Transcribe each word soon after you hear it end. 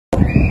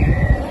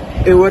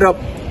Hey, what up?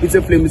 It's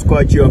a Flame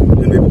Squad here,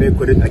 and we're back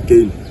with it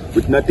again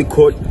with nothing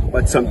cold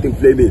but something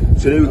flaming.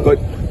 Today we got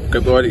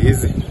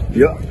easy.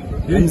 Yeah.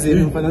 And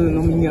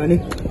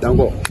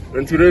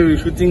today we're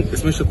shooting a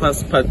special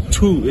pass part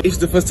 2. If it's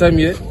the first time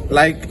here,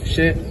 like,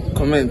 share,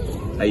 comment.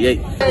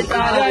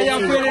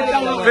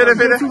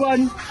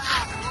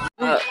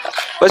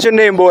 What's your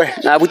name, boy?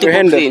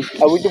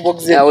 Abuti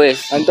Boxing.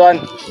 Yes. Antoine.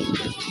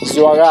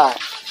 Zuaga.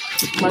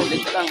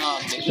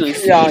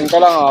 Yeah, I'm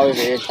calling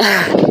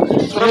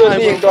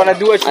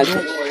do it.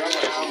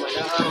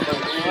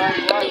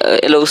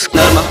 Hello,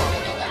 Snarma.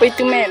 Wait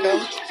a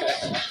minute.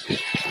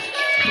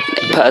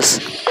 Pass.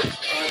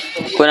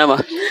 Kunama.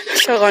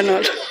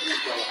 Shagonol.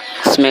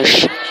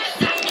 Smash.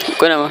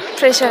 Kunama.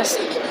 Precious.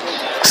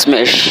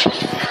 Smash.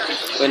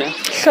 Kuna.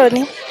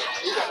 Shoni.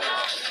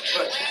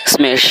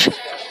 Smash.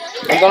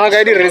 I'm gonna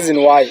get the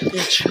reason why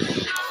each.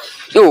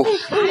 Yo.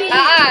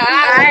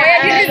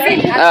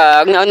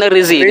 Ano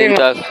reason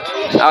talk?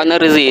 Ano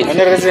reason?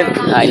 Ano reason?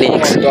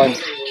 Next. Done.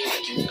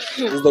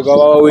 This is the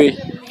giveaway.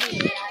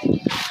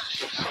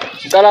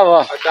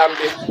 Kalava.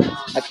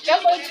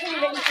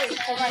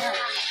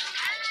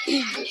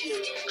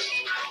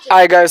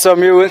 Hi guys, so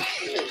I'm here with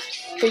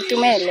Wait a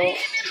minute.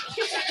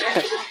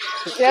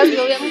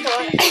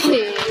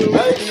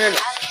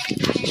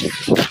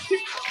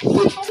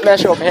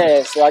 Smash your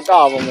pants like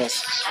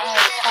almost.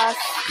 Pass.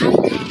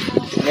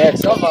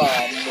 Next over.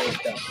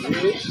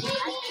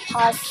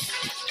 Pass.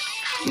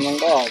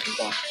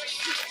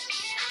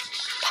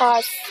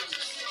 Pass.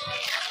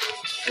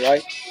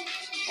 Right?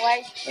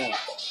 Why? Yeah.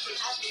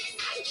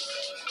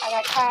 I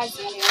got pass.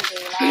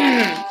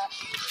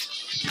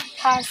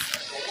 Pass.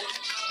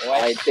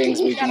 Why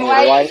things we can move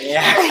right?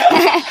 Yeah.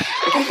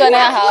 I'm gonna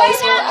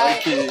house.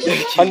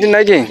 Something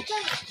again.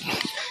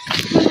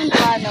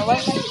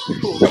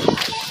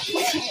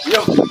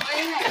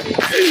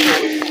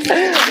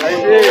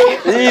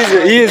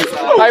 Easy.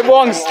 Hi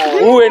bongs.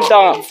 Who went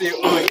down?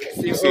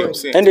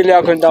 And the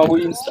lack went down who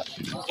insta.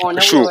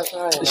 Sure.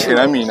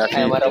 I mean,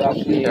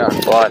 yeah,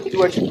 what?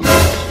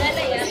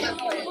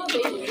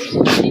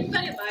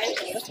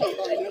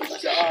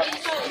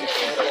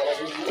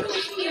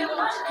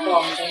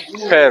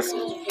 Pass.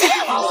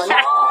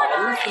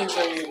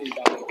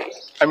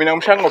 I mean,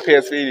 I'm trying to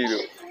pass really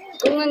though.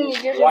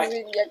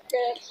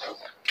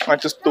 I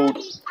just told.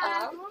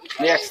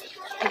 Next.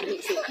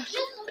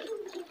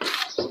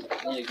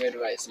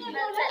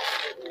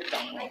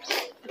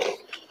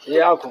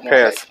 Yeah,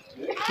 Pass.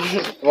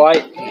 Why?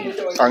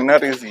 I'm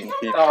not easy.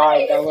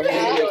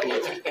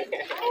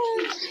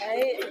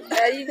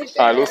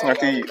 Lose my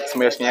tea.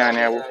 Smash me on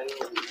here.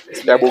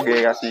 Double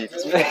gay at it.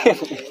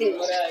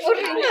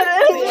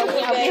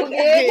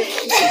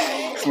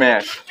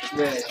 Smash.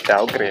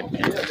 Down great.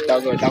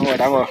 Dango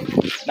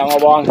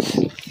bongs.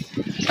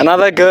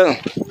 Another girl.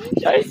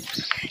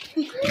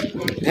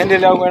 Hindi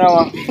lang ko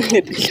naman.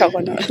 Siya ko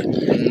na.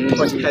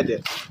 What's your head there?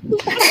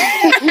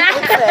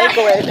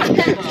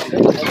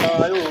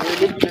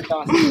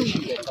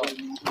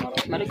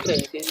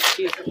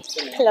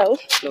 Hello.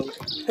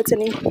 What's your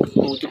name?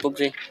 Abuti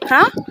Boxing.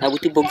 Huh?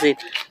 Abuti Boxing.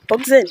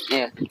 Boxing.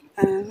 Yeah.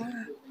 Oh,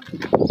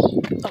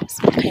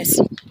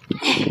 pass.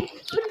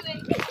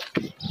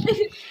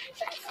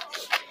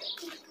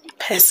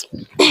 Pass.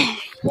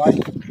 Why?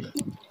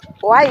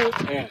 Why?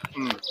 Yeah.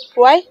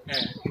 Why?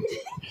 Yeah.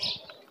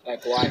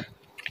 Like why?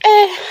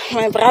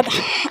 My brother.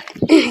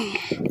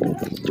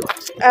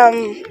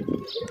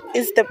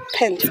 Is the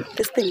pants,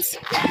 these things.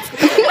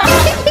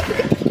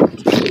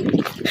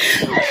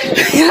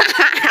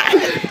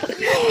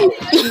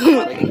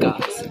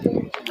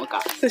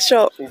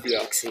 Sure.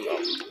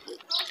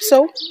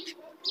 So?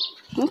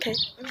 Okay.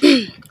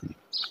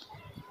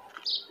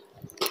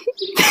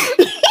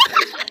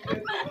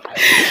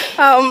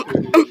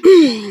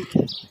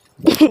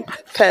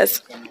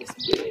 Pass.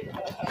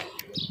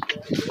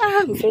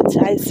 I'm very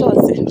tired. So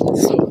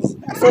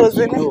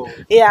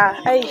yeah.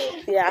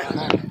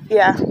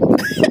 Yeah.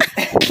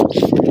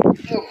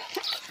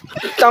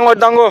 Tango.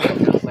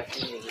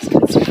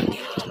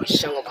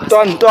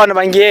 Tuan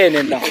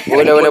mangene na.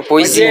 Wala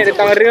poesia.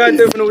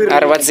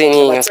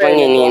 Arwatsini,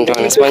 ngaspangini,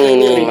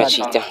 ngaspangini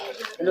machita.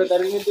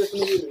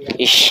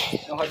 Ish.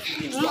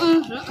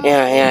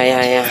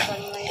 Yeah.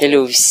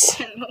 Hello.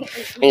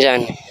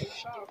 Njani.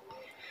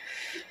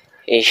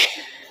 Ish.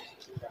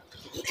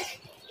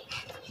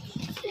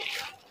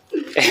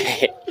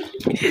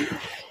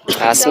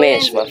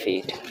 Smash my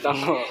feet.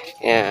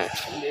 Yeah.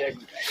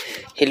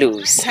 Hello.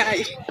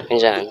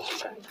 Njani.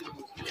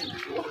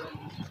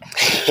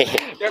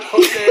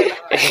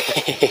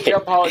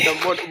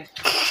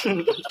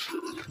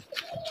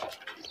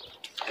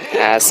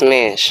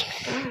 Smash.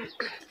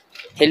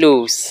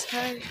 Hello.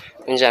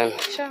 Njani.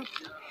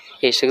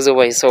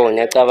 Kuzoba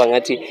yisona yacaba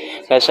ngathi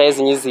ngashaya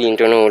ezinye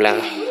izinto nola.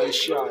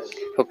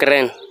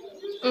 Ukren.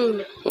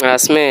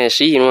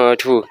 Smash yini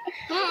wathu.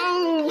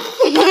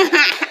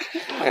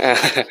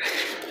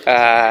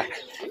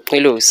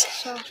 Hello.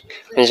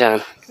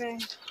 Njani.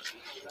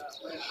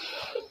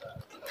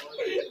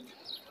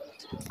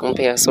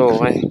 Compare so,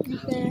 right?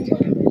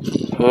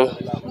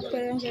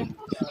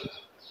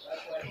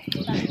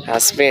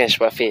 Smash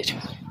bafethu.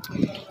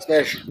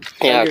 Smash.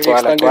 Yeah,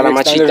 gcwala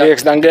machita.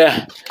 Danke.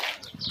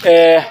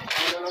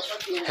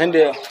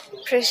 Hande.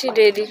 Fresh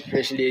lady.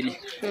 Fresh lady.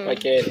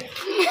 Okay.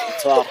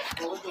 So.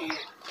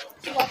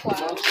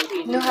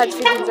 No hard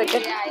feelings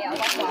again.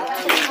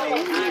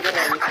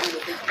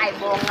 Ay,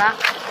 bonga.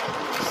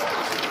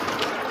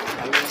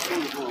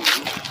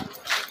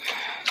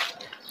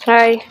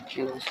 Hi.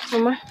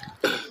 Mama.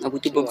 Aku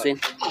tu boxing.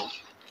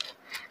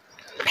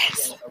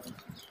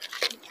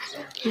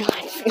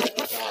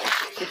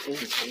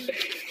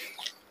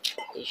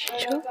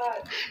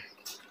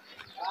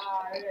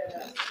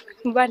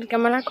 Mbani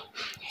kama lako?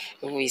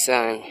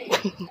 Uisana.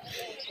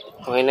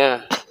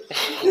 Wena.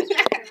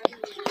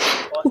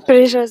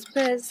 Precious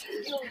Pez.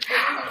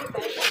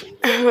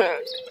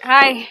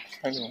 Hi.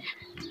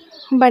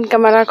 Mbani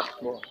kama lako?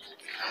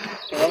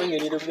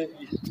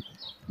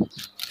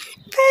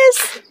 Pez.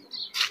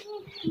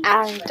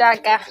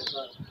 Antaka.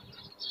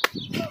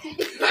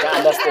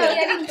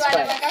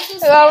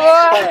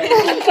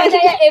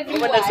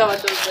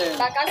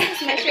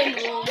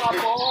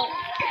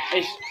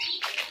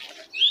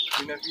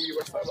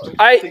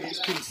 Ay,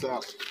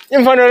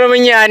 imfano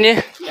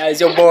lomnyani. Yeah,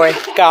 it's your boy,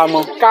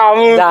 Kamu.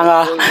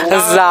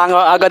 Zango,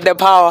 I got the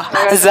power.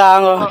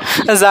 Zango.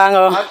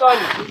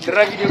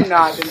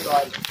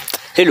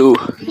 Hello.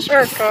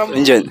 Sure, come.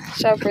 Injan.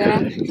 Sharp,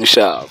 yeah.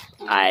 Sharp.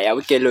 Ay,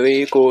 abukelo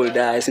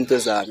ikoda izinto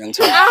zami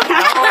ngithola.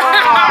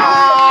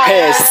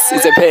 Pass,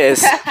 it's a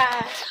pass.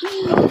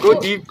 Go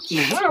deep.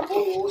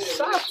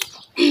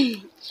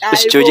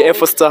 It's Georgia Air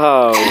Force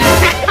Town.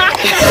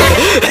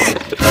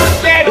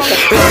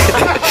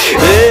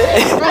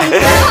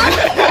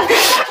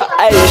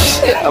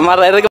 Aish,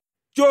 amara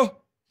Joe.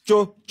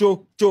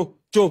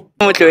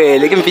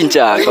 Mutlwele ke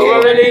mpinchaka.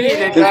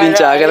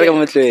 Mpinchaka re ke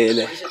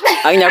mutlwele.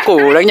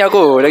 Angnyakola.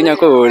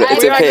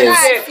 It's a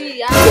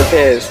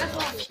pass.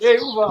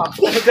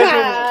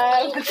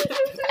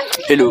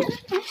 Hello.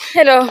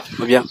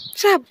 Va bien.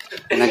 Sharp.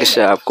 Naka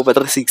sharp. Ko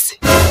 360.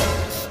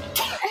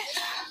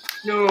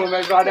 No,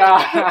 my brother.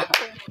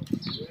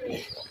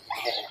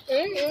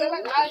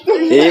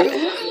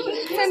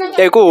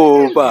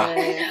 Kupa.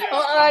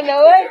 No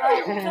way.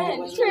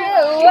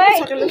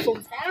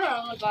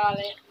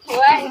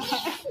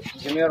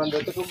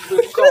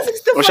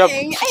 What's up?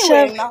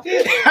 Sharp.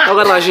 How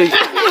can I shake?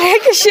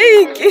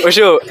 Shake. What's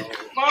up?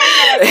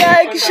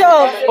 Like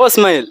sharp. Oh,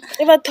 smile.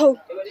 If I talk,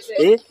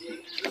 Eh?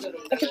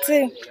 I could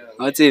say.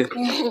 What's it?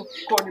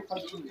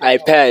 I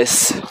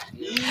pass.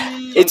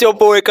 It's your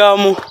boy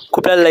Kamu.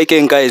 Kupla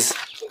like guys.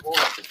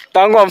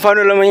 Tango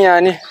mfano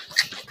lomnyani.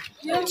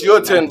 It's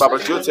your turn, Baba.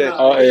 It's your turn.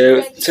 Oh,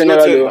 10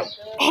 hours.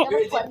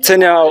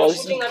 10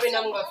 hours.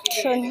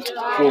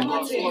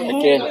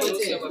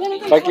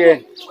 Again.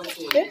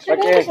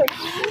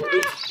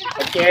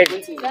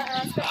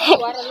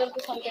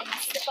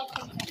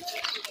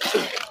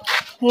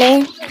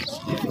 Name.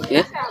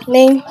 Yeah?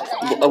 Name.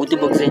 Aku tu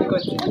boxing.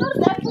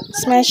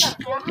 Smash.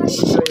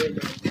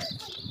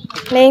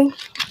 Name.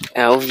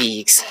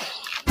 Vix.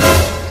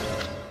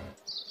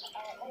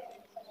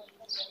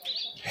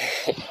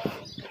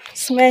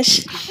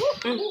 Smash.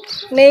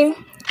 Name.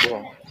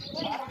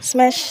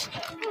 Smash.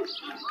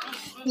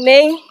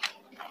 Name.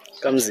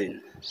 Comes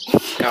in.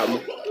 Kamu.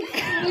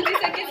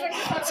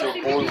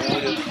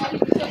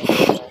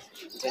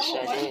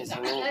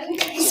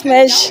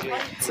 Smash.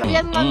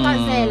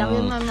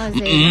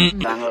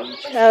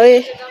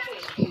 Awe.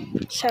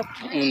 Sharp.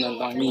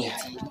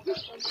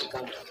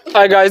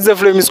 Hi guys, the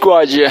Flaming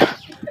Squad here.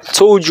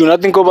 Told you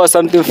nothing about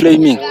something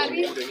flaming.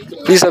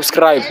 Please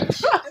subscribe.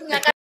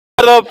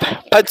 Up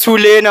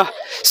Patulena.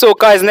 So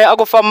guys, ne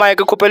ako fa mic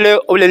ko pele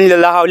ulenile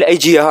la ha le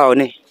IG ha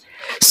ne.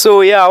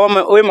 So yeah,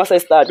 where must I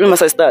start?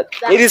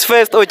 Ladies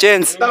first, oh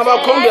gents.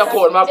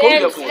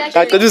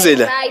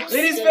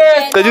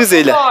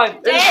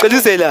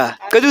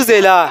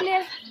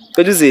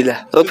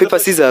 Kaduzela. Rock paper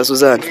scissors,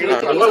 Suzanne.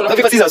 Rock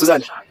paper scissors,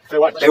 Suzanne.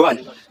 By one.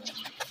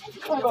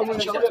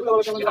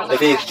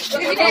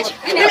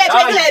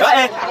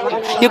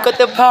 You got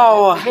the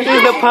power.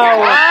 Use the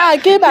power.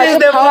 Give us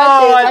the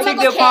power. Take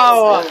the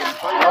power.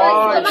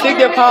 Take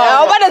the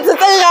power. What is it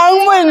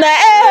wrong with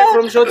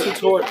From short to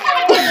tall. I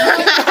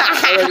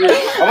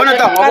want to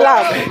talk.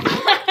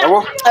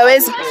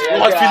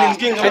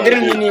 I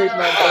didn't mean it,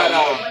 my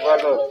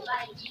brother.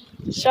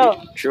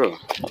 Sure.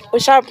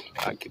 What's up?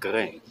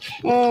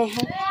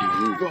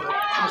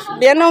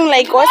 They're not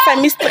like what's a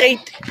mystery.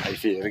 I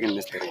feel very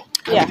mystery.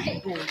 Yeah.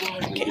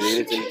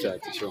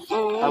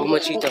 How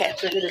much it? Okay.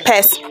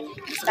 Pass.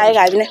 I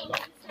got it.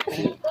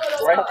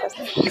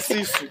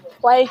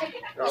 Why?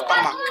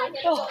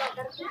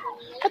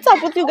 What's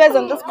up with you guys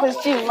on this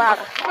costume, Mark?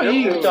 What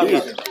you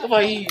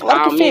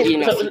feel?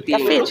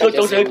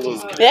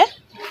 Yeah?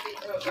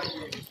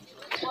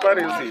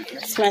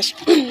 Smash.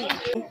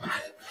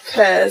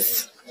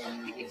 Pass.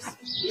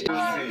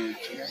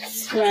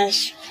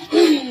 Smash.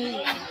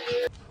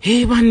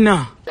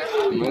 HEBANNA.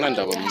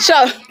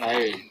 Sure.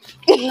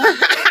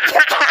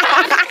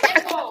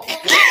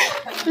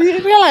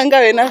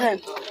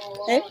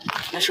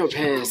 That's your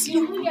pass.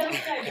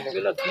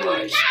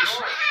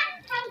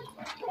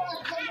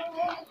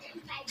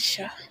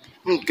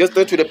 Get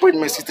that to the point,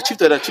 my sister. Chief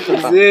that. Get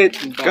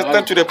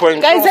that to the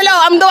point. Guys, hello.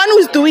 I'm the one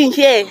who's doing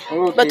here.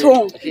 Okay. But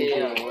home.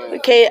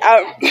 Okay.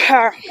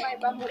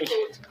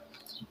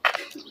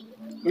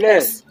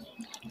 Yes.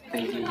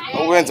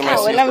 Oh, when's my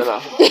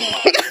sister?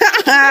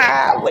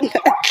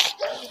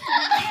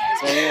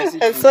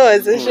 So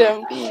it's a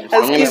shame.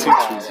 Yes.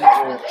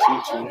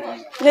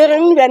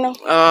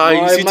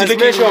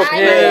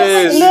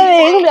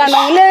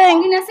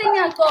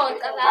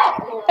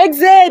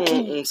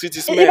 Exactly.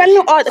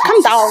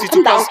 Calm down.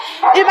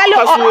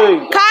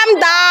 Calm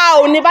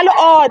down.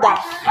 Order.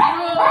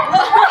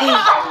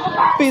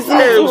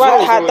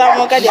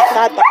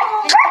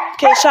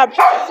 Okay, sharp.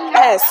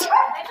 Pass.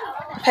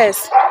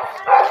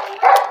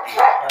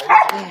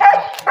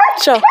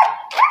 Sure.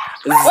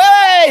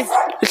 Wait!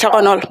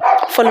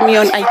 Follow me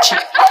on IG.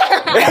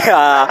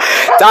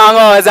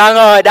 Dango.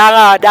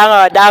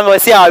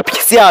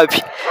 Siap.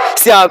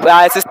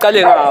 Sister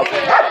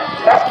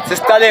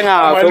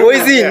ngapha.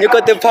 Boys in, you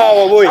got the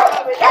power, boy.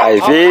 I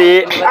feel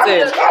it.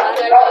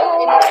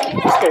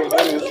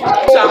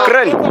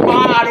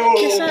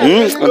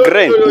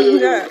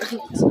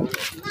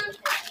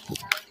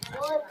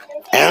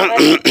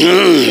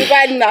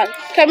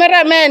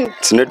 Cameraman.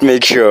 It's not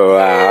make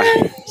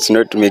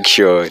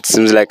sure. It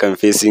seems like I'm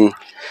facing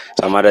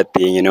some other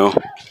thing, you know.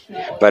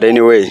 But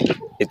anyway,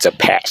 it's a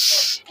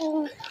pass.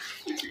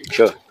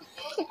 Sure.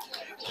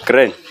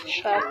 Kren.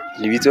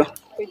 Livito.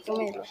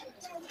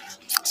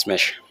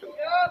 Smash.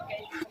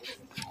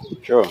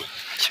 Sure.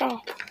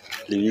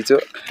 Livito.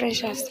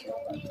 Precious.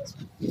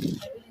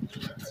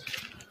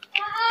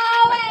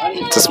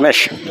 It's a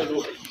smash.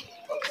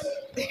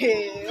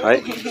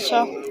 Right?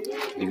 Sure.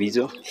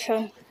 Livito.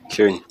 Sure.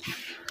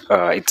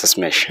 It's a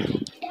smash.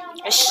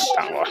 That's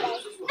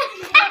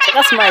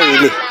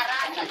smile.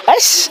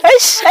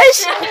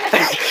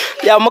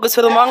 Yeah, I'm going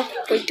to mang.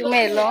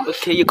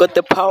 Okay, you got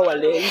the power,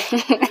 lady.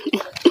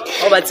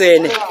 Over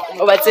 10.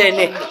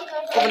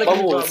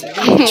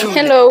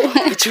 Hello.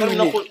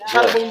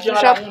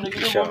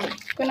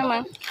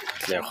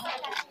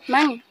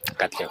 Man.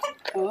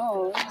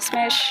 Oh,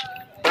 smash.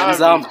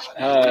 Zam.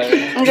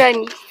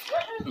 Ngani?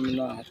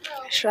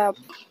 Shrub.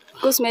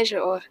 Go smash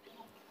or?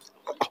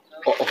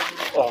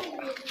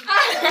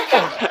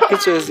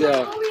 Choose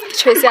ya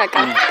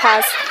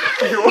pass.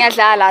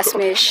 Ngiyadlala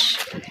smash.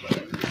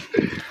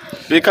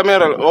 Big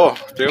camera. Oh,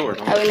 they were.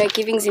 I will not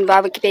giving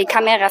Zimbabwe the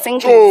camera sing.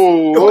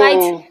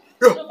 Right.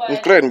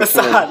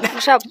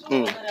 Sharp.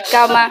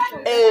 Kama.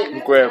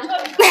 Mkwepa.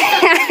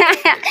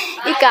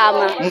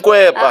 Ikama.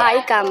 Mkwepa.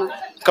 Ikama.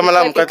 Kama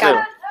la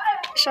mkatelo.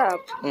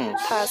 Sharp.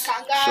 Pass.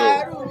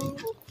 Sure.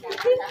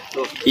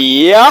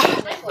 Yeah.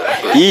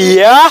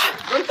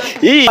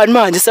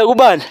 Manje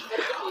sakubana.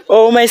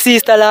 Oh, my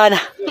sister Lana.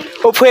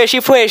 Oh, push.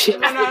 You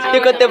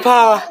got the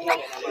power.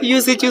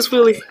 Use it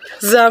usefully.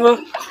 Zango.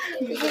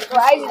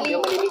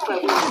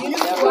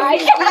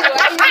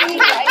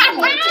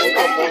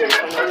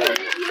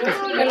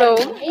 Hello.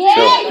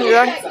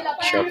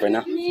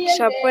 Sharpena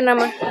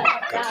ma.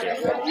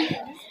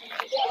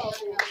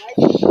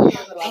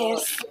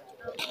 Yes.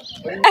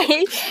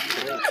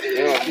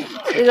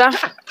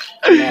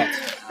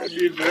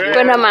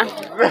 Ma.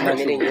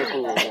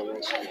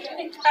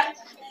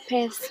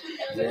 Yes.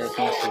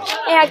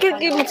 I give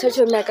me to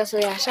Jamaica, so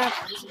yeah, sharp.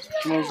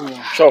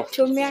 Sure.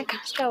 Jamaica,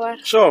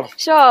 Sure.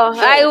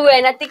 I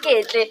win a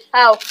ticket.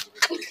 How?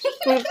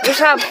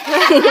 Sharp.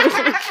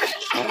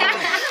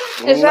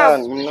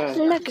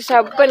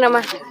 Sharp,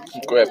 Panama.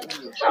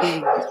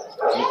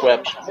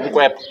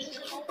 Mkwepa.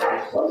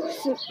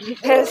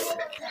 Yes.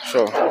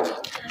 Sure.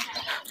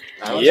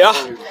 Yeah.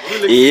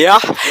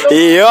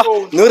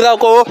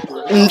 Nurako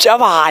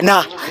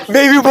Mchavana.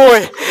 Baby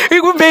boy.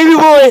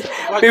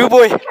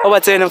 Over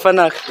 10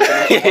 fanak.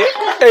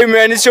 Hey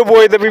man, it's your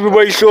boy, the baby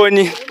boy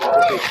Shoni.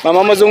 My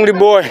mama's only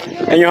boy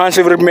and your hands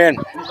favorite man.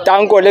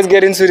 Tanko, let's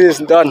get into this.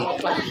 Done.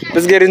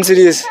 Let's get into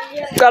this.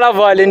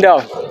 Kalava,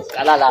 Linda.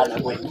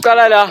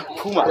 Kalala.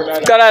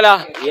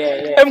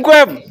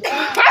 Mkweb.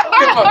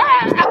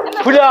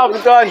 Pull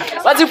up, done.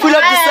 What's you pull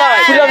up the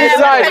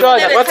side?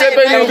 Done. What's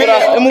happening?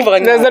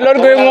 There's a lot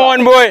going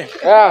on, boy.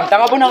 Yeah.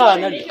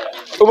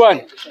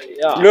 Uban.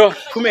 Lo.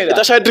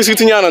 Ita shy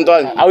 360 nyana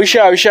ntwana.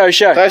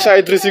 Awisha. Ta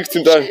shy 360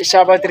 ntwana.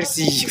 Shaba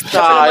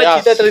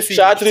 360.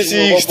 Shy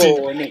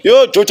 360.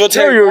 Yo, Jojo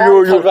Tank.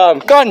 Yo.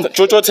 Gun.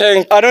 Jojo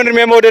Tank. I don't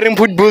remember ordering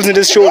put bulls in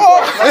this show.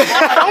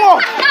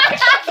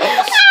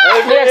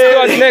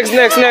 Next.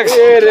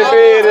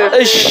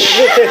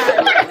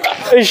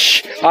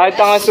 Ish. I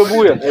tanga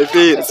sobuya.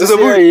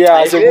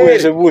 Yeah,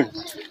 sobuya.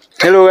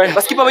 Hello, guys.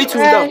 Let's keep away to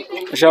down.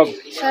 Sharp.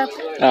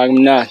 I'm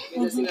not.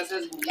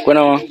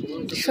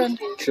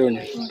 Sean.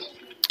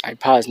 I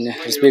pass, ne?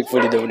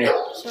 Respectfully, though, ne?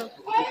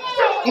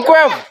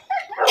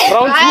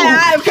 Round 2.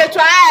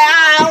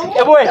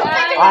 Hey, boy.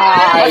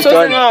 What's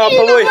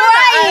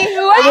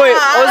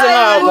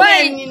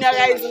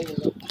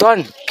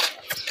Don.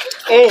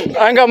 I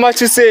ain't got much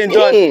to say,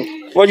 Don.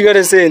 What you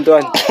gotta say,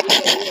 Don?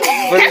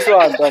 What this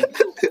one, Don?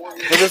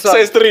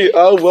 Size 3.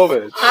 Oh, love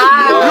it.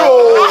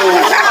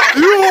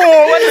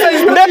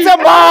 That's a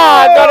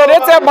bar, Donna.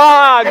 That's a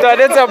bar, Donna.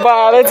 That's a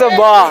bar. That's a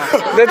bar.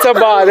 That's a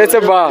bar. That's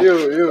a bar.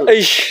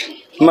 Ish,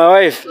 my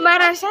wife.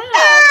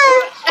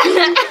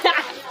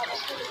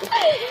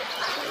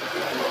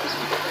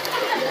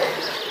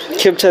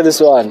 Capture this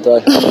one,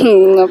 Donna.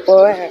 No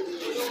boy.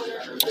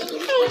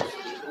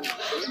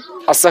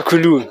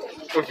 Asakulu.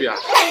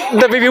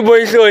 The baby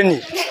boy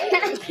Tony.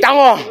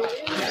 Tango.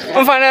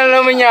 Umfana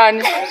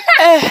lomnyane.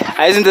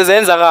 Izinto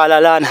zenzakala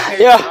lana.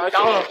 Yeah.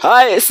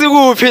 Hayi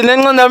sikuphi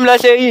nenqondo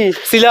amlahlekile.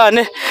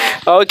 Silane.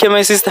 Okay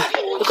my sister.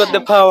 You got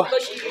the power.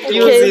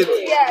 Use it.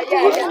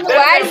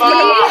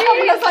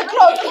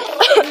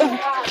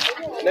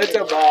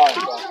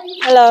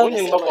 Hello.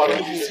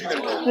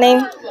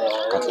 Name?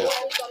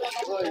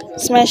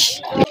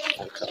 Smash.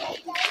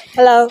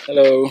 Hello.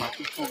 Hello.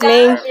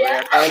 Name?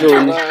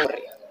 Tony.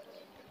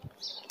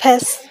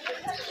 Pass.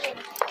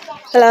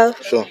 Hello.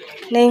 Sure.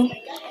 Name?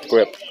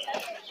 Grab.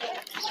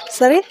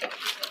 Sorry?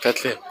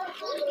 Katle.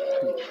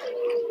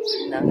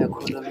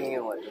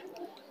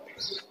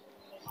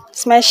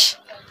 Smash.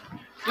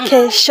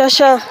 Okay,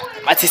 sure.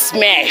 What is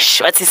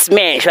smash? What is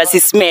smash? What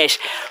is smash?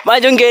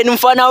 Manje ungena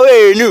umfana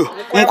wenu.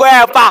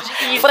 Umkwepa.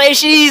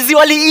 Fresh easy,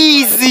 all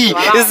easy.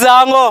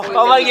 Zango.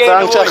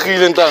 Abangena.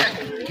 Chakile nta.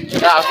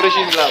 Ah, fresh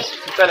is last.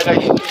 Ngicela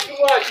kanye.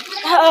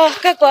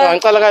 Kakwa.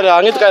 Ngicela kada,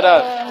 angithi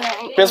kada.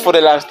 Best for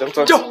the last. Best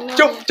for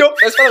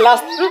the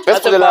last.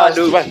 Best for the last.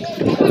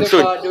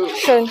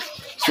 Sure.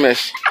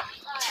 Smash.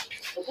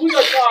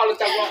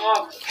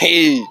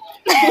 Hey.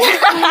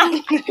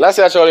 Last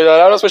year actually,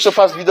 I special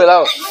pass video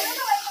now.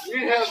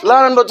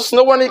 Lana ndo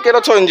no one get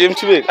a turn Jim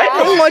to me.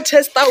 I'm more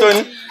test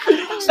out.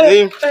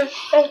 Name.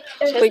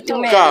 Wait a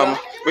minute. Come.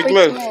 Wait a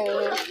minute.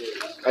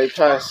 I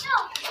pass.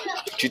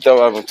 Chita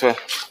wa mutwa.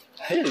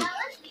 Hey.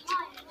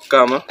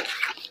 Come.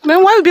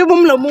 Man, why be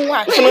mumlo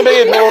wa? No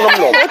be no.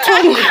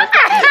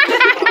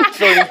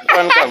 Sorry,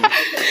 come.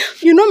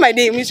 You know my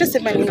name. You just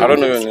said my name. I don't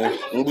know your name.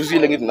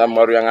 Nguzile ngithi na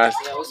Mario yangazi.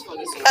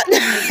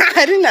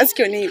 I didn't ask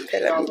your name.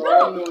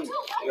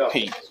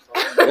 Hey.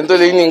 Ento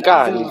le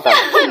inenkani mfana.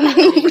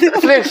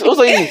 Flex,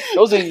 also yini?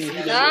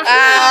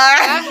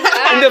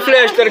 In the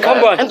flesh, there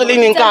come on. Ento le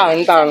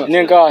inenkani ntanga.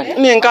 Nenkani.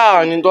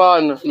 Inenkani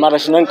ntwana. Mara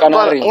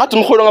shinenkanari. Ngathi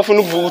umkholo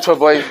ngafuna ukuvuthwa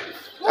boy.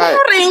 Hayi.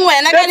 Ring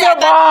wena That's a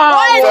bar.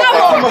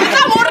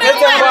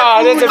 That's a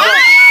bar.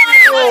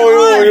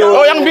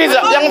 Oh,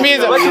 yangibiza.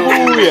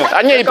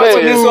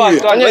 Angiyiphele.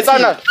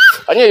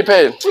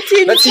 Angiyiphele.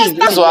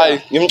 That's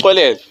why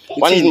ngimxolele.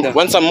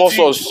 Want some more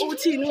sauce.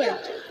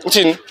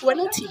 Uthini?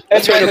 Wena uthini?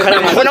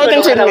 Wena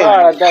uthini?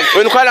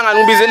 Wena ukhala ngani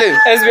ngibizeleni?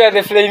 As we are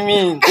the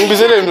flaming.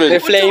 Ngibizeleni wena? The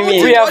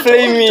flaming. We are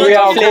flaming. We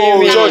are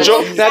flaming.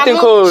 Jojo. Nothing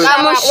cold.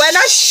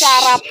 Wena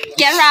shut up.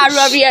 Get out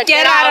of here.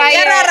 Get out of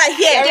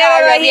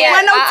here.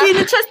 Wena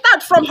uthini? Just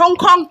start from Hong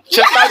Kong.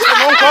 Air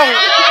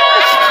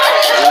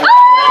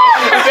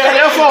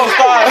Force.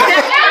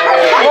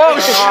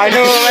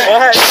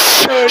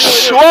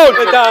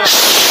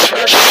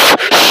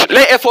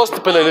 Let Air Force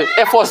pelele.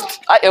 Air Force.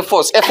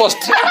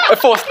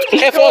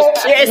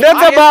 Yes,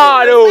 that's a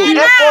bar. Go on.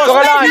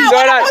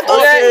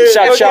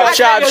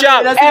 Sharp.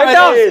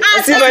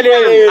 See my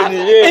name.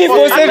 If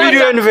you see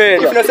video in vain.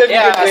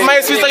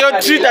 My sister, you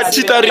cheater.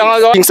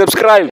 Subscribe.